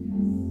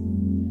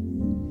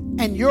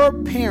 And your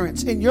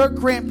parents and your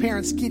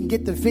grandparents can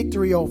get the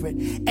victory over it.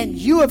 And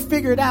you have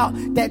figured out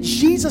that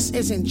Jesus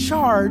is in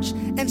charge.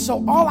 And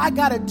so all I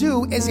got to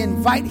do is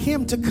invite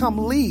him to come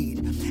lead.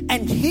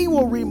 And he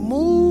will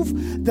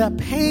remove the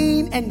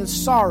pain and the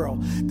sorrow.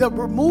 The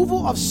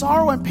removal of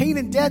sorrow and pain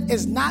and death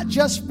is not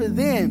just for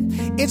then.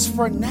 It's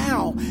for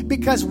now.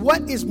 Because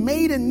what is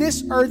made in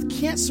this earth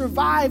can't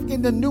survive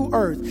in the new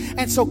earth.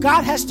 And so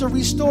God has to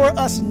restore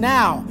us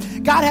now.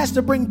 God has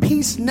to bring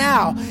peace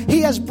now.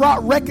 He has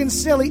brought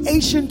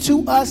reconciliation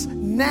to us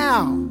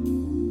now.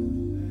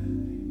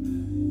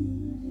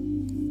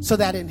 So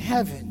that in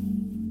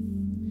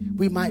heaven,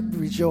 we might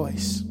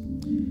rejoice.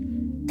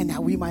 And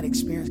now we might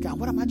experience God.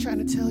 What am I trying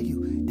to tell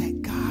you?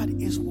 That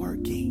God is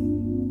working.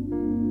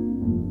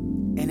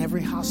 In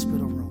every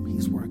hospital room,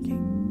 he's working.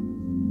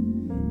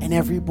 In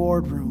every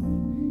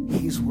boardroom,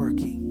 he's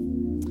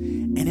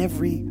working. In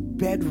every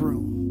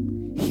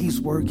bedroom,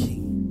 he's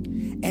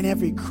working. In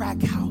every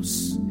crack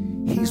house,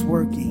 he's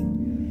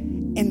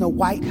working. In the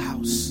White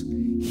House,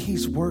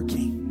 he's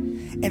working.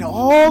 In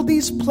all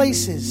these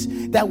places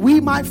that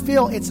we might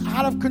feel it's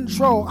out of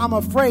control, I'm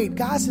afraid.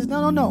 God says,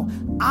 no.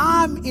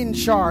 I'm in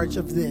charge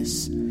of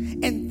this.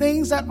 And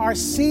things that are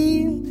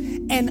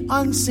seen and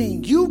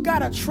unseen. You got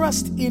to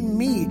trust in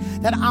me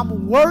that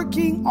I'm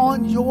working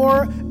on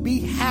your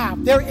behalf.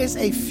 There is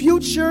a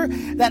future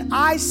that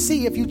I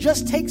see. If you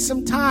just take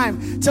some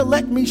time to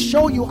let me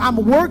show you, I'm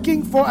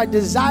working for a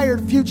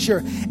desired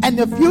future. And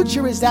the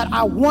future is that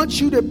I want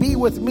you to be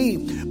with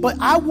me. But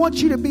I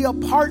want you to be a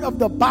part of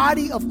the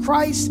body of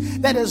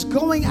Christ that is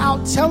going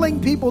out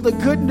telling people the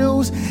good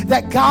news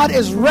that God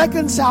has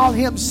reconciled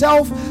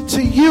himself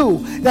to you.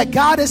 That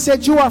God has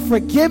said you are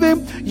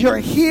forgiven, you're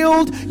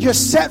healed, you're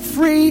set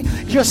free,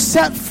 you're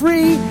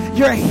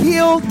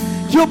healed,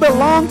 you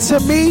belong to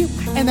me,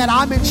 and that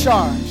I'm in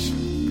charge.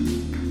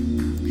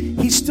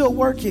 He's still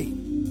working.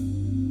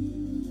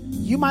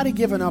 You might have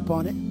given up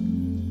on it.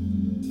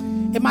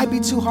 It might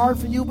be too hard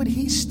for you, but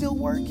he's still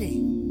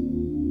working.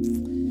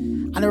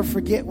 I never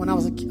forget when I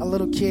was a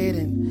little kid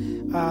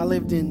and I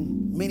lived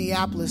in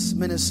Minneapolis,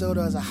 Minnesota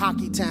as a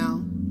hockey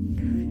town.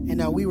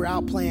 And we were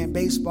out playing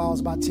baseball. I was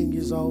about 10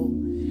 years old.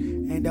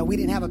 And we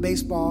didn't have a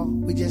baseball.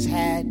 We just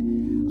had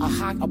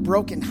a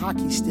broken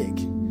hockey stick.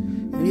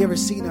 Have you ever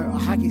seen a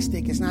hockey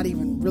stick? It's not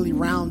even really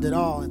round at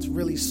all. It's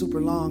really super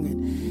long.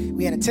 And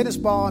we had a tennis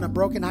ball and a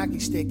broken hockey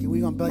stick. And we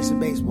were going to play some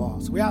baseball.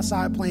 So we're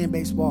outside playing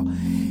baseball.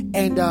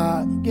 And,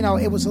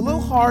 it was a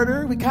little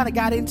harder. We kind of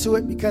got into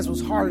it because it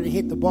was harder to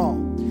hit the ball.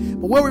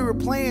 But where we were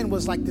playing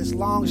was like this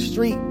long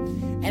street.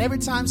 And every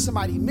time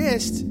somebody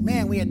missed,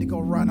 man, we had to go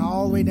run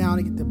all the way down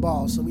to get the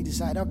ball. So we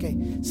decided,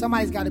 okay,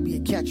 somebody's got to be a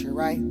catcher,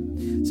 right?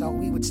 So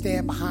we would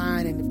stand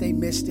behind, and if they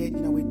missed it,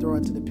 we'd throw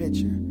it to the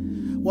pitcher.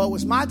 Well, it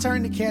was my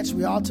turn to catch.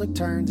 We all took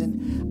turns,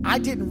 and I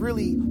didn't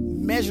really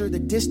measure the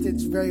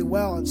distance very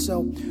well. And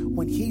so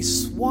when he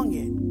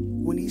swung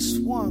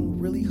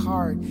really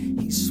hard,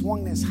 he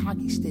swung this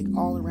hockey stick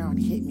all around,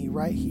 hit me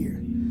right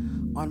here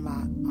on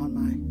my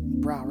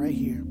brow right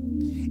here.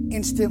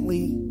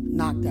 Instantly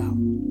knocked out.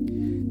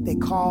 They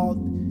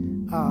called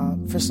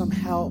for some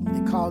help.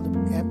 They called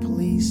at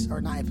police, or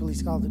not at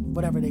police, called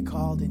whatever they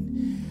called.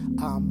 And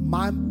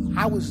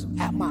I was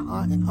at my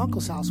aunt and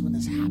uncle's house when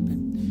this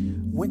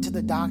happened. Went to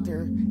the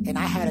doctor, and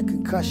I had a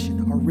concussion,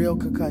 a real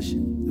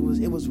concussion.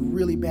 It was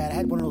really bad. I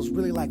had one of those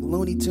really like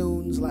Looney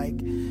Tunes,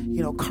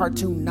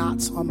 cartoon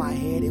knots on my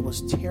head. It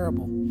was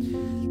terrible.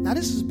 Now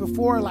this is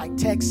before like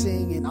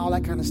texting and all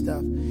that kind of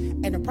stuff.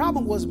 And the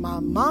problem was my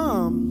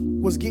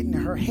mom was getting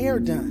her hair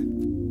done.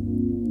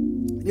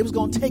 It was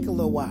going to take a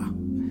little while.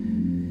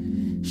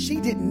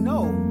 She didn't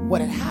know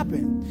what had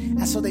happened.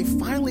 And so they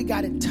finally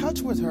got in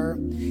touch with her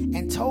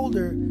and told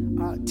her,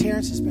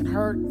 Terrence has been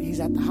hurt. He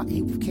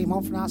came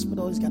home from the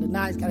hospital. He's got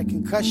a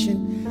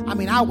concussion.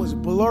 I was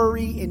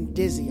blurry and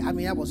dizzy. I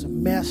was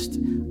messed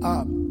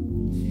up.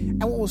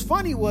 And what was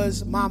funny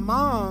was my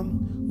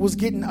mom was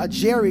getting a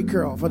Jerry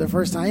curl for the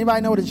first time.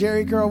 Anybody know what a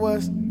Jerry curl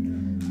was?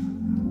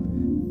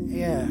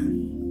 Yeah,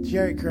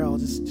 Jerry curl.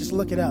 Just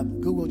look it up.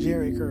 Google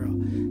Jerry curl.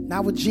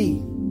 Not with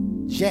G.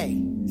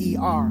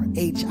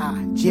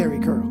 J-E-R-H-I. Jerry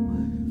curl.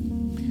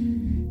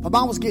 My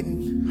mom was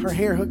getting her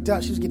hair hooked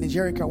up. She was getting a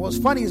Jerry curl. What's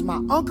funny is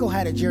my uncle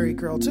had a Jerry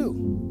curl too.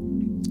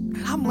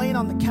 And I'm laying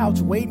on the couch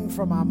waiting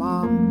for my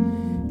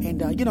mom.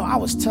 And, I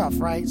was tough,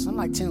 right? So I'm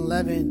like 10,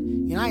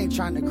 11. I ain't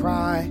trying to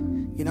cry.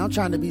 I'm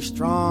trying to be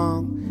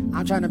strong.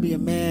 I'm trying to be a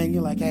man.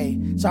 You're like, hey,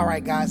 it's all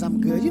right, guys.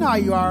 I'm good. You know how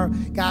you are,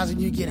 guys, when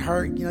you get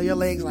hurt. Your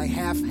legs like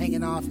half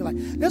hanging off. You're like,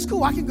 that's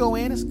cool. I can go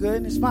in. It's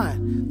good. It's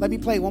fine. Let me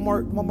play one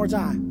more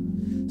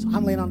time. So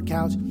I'm laying on the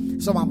couch.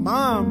 So my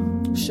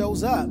mom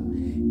shows up.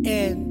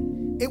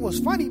 And it was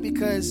funny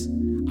because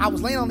I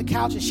was laying on the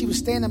couch and she was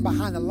standing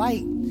behind the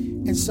light.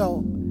 And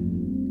so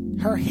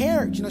her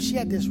hair, she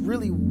had this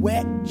really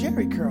wet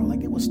Jerry curl.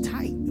 Like it was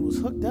tight. It was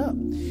hooked up.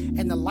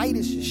 And the light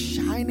is just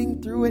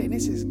shining through it. And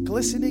it's just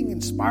glistening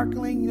and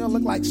sparkling.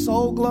 Look like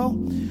Soul Glow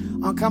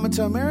on Coming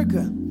to America.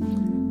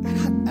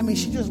 And I mean,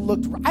 she just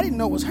looked. I didn't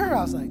know it was her.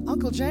 I was like,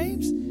 Uncle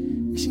James?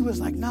 And she was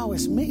like, no,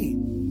 it's me.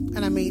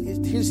 And I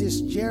mean, here's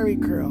this Jerry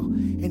curl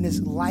and this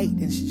light.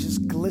 And she's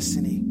just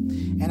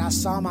glistening. And I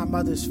saw my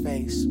mother's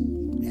face.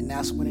 And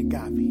that's when it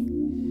got me.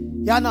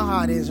 Y'all know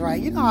how it is,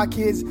 right? You know how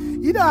kids,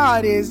 you know how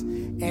it is.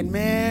 And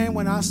man,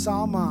 when I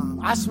saw Mom,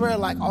 I swear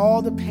like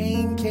all the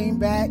pain came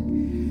back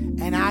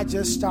and I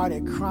just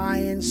started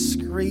crying,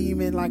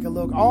 screaming like a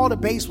little, all the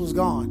bass was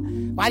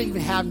gone. I didn't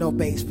even have no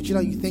bass, but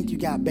you think you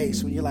got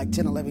bass when you're like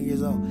 10, 11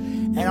 years old.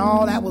 And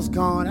all that was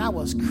gone. And I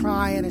was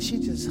crying and she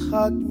just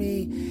hugged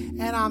me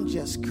and I'm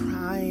just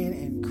crying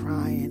and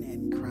crying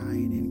and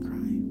crying and crying.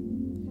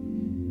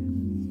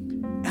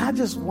 And I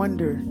just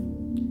wonder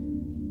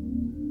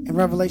in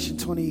Revelation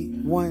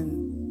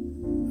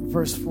 21,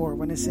 verse 4,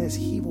 when it says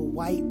he will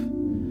wipe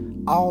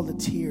all the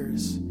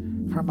tears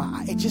from my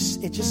eye. I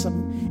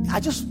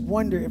just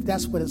wonder if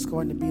that's what it's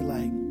going to be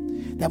like.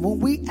 That when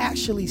we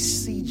actually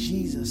see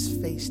Jesus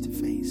face to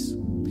face.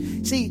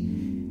 See,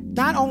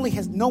 not only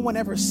has no one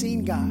ever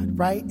seen God,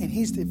 right? And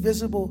he's the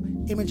visible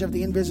image of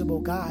the invisible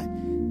God.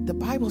 The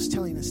Bible's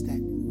telling us that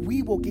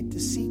we will get to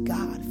see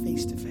God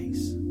face to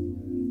face.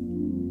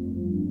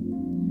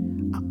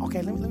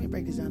 Okay, let me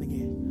break this down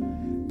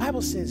again. The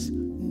Bible says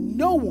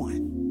no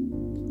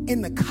one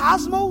in the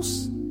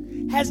cosmos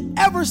has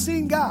ever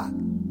seen God.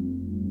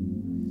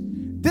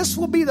 This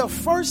will be the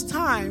first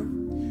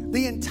time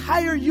the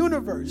entire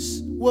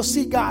universe will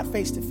see God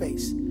face to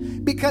face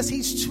because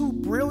he's too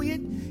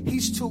brilliant.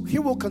 He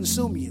will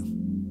consume you.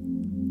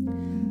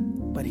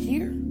 But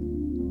here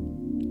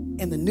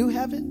in the new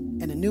heaven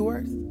and the new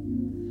earth,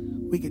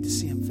 we get to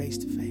see him face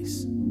to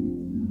face.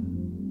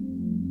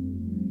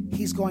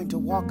 He's going to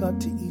walk up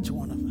to each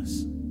one of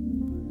us,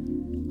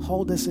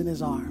 hold us in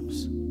his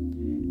arms,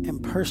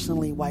 and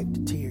personally wipe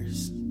the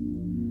tears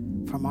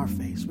from our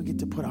face. We get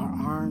to put our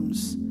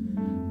arms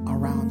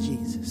around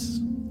Jesus.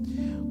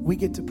 We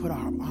get to put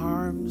our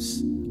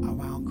arms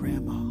around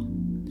Grandma.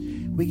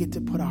 We get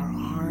to put our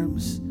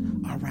arms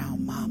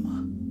around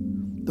Mama.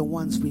 The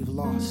ones we've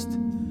lost.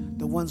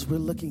 The ones we're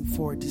looking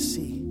forward to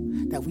see.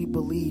 That we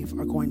believe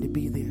are going to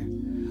be there.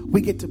 We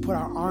get to put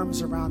our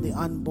arms around the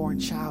unborn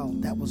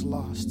child that was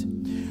lost.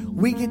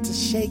 We get to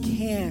shake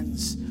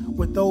hands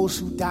with those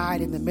who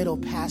died in the Middle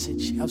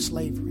Passage of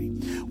slavery.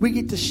 We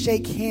get to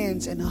shake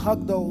hands and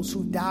hug those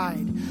who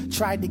died,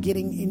 tried to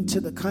getting into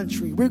the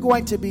country. We're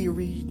going to be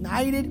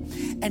reunited,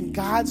 and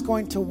God's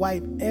going to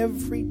wipe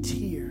every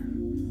tear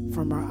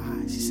from our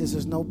eyes. He says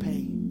there's no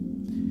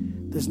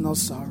pain. There's no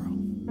sorrow.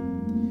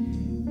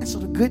 And so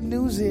the good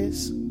news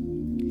is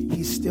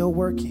he's still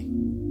working.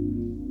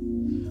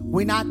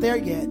 We're not there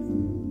yet,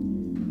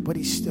 but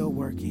he's still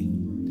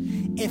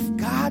working. If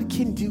God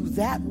can do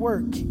that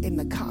work in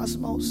the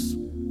cosmos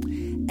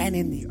and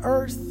in the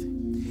earth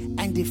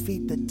and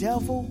defeat the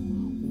devil,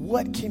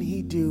 what can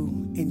he do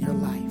in your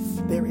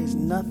life? There is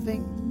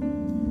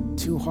nothing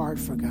too hard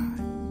for God.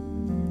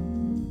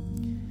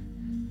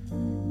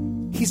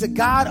 He's a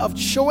God of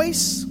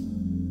choice,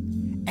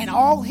 and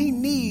all he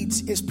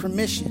needs is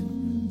permission.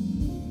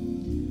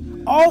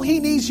 All he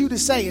needs you to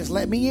say is,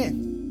 let me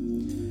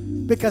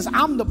in, because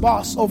I'm the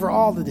boss over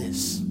all of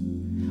this.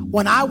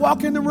 When I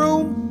walk in the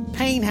room,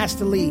 pain has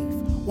to leave.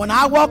 When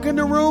I walk in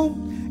the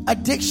room,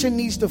 addiction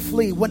needs to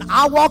flee. When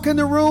I walk in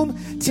the room,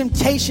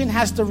 temptation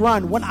has to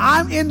run. When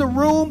I'm in the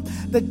room,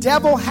 the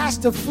devil has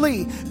to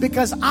flee,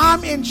 because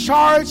I'm in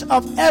charge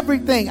of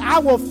everything. I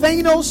will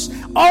Thanos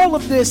all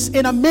of this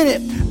in a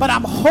minute, but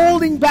I'm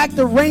holding back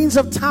the reins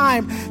of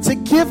time to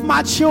give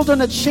my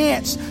children a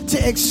chance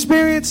to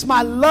experience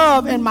my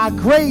love and my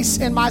grace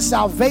and my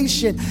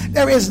salvation.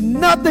 There is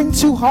nothing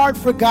too hard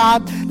for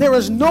God. There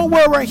is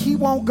nowhere where he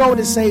won't go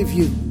to save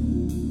you.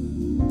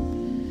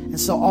 And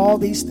so all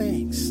these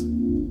things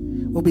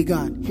will be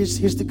gone.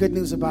 Here's the good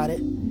news about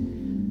it.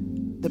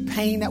 The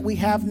pain that we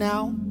have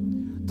now,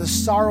 the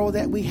sorrow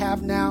that we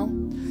have now,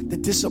 the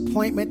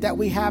disappointment that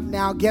we have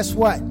now, guess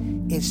what?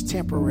 It's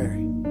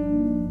temporary.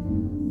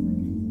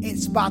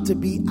 It's about to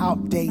be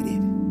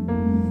outdated.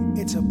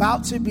 It's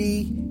about to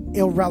be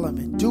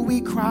irrelevant. Do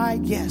we cry?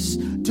 Yes.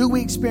 Do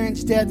we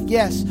experience death?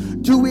 Yes.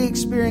 Do we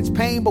experience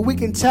pain? But we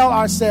can tell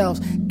ourselves,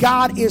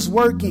 God is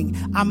working.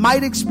 I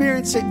might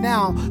experience it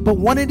now, but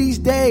one of these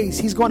days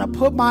he's going to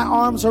put my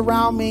arms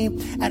around me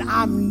and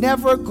I'm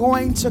never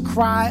going to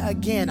cry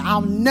again.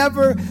 I'll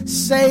never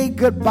say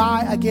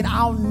goodbye again.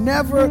 I'll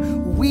never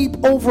weep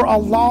over a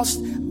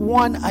lost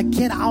one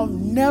again. I'll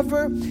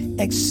never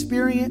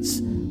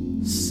experience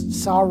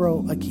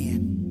sorrow again.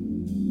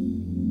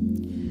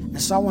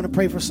 And so I want to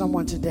pray for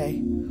someone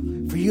today,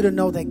 for you to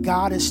know that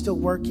God is still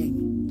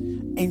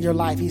working in your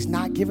life. He's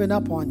not giving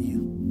up on you.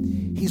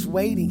 He's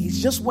waiting.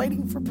 He's just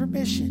waiting for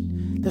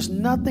permission. There's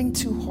nothing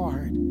too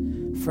hard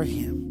for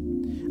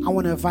him. I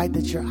want to invite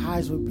that your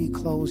eyes would be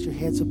closed, your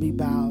heads would be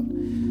bowed,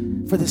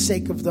 for the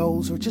sake of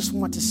those who just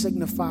want to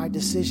signify a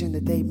decision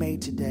that they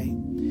made today.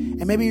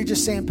 And maybe you're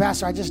just saying,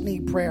 Pastor, I just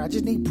need prayer. I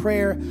just need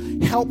prayer.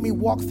 Help me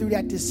walk through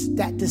that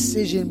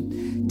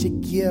decision to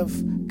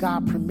give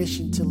God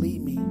permission to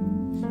lead me.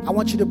 I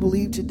want you to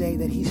believe today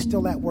that he's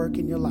still at work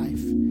in your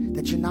life,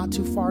 that you're not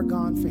too far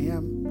gone for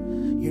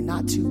him. You're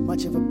not too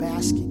much of a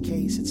basket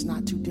case. It's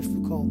not too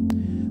difficult.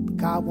 But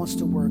God wants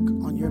to work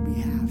on your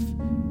behalf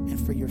and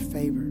for your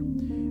favor.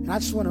 And I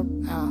just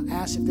want to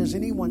ask if there's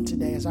anyone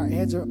today, as our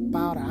heads are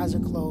bowed, our eyes are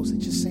closed,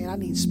 that's just saying, I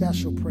need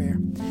special prayer.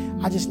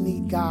 I just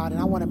need God,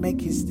 and I want to make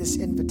this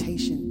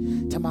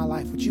invitation to my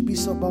life. Would you be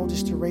so bold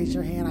just to raise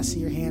your hand? I see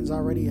your hands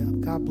already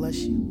up. God bless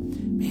you.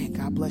 Man,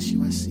 God bless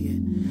you. I see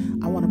it.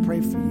 I want to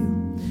pray for you.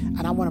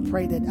 And I want to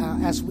pray that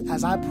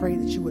as I pray,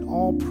 that you would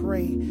all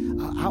pray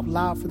out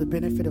loud for the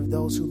benefit of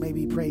those who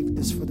maybe prayed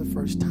this for the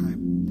first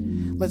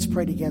time. Let's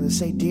pray together.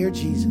 Say, Dear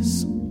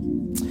Jesus,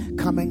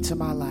 come into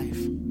my life.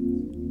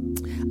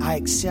 I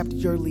accept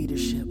your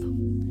leadership.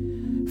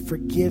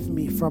 Forgive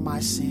me for my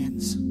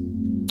sins.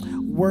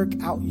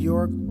 Work out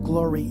your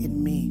glory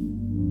in me.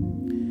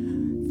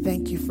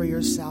 Thank you for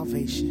your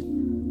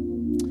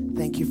salvation.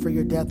 Thank you for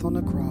your death on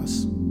the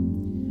cross.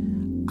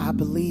 I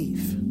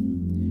believe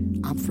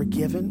I'm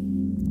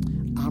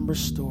forgiven. I'm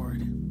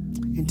restored.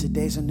 And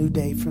today's a new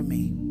day for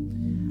me.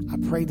 I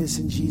pray this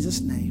in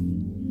Jesus'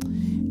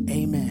 name.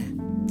 Amen.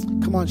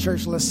 Come on,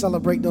 church, let's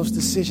celebrate those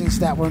decisions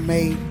that were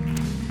made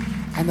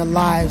and the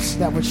lives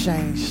that were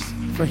changed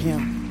for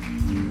him.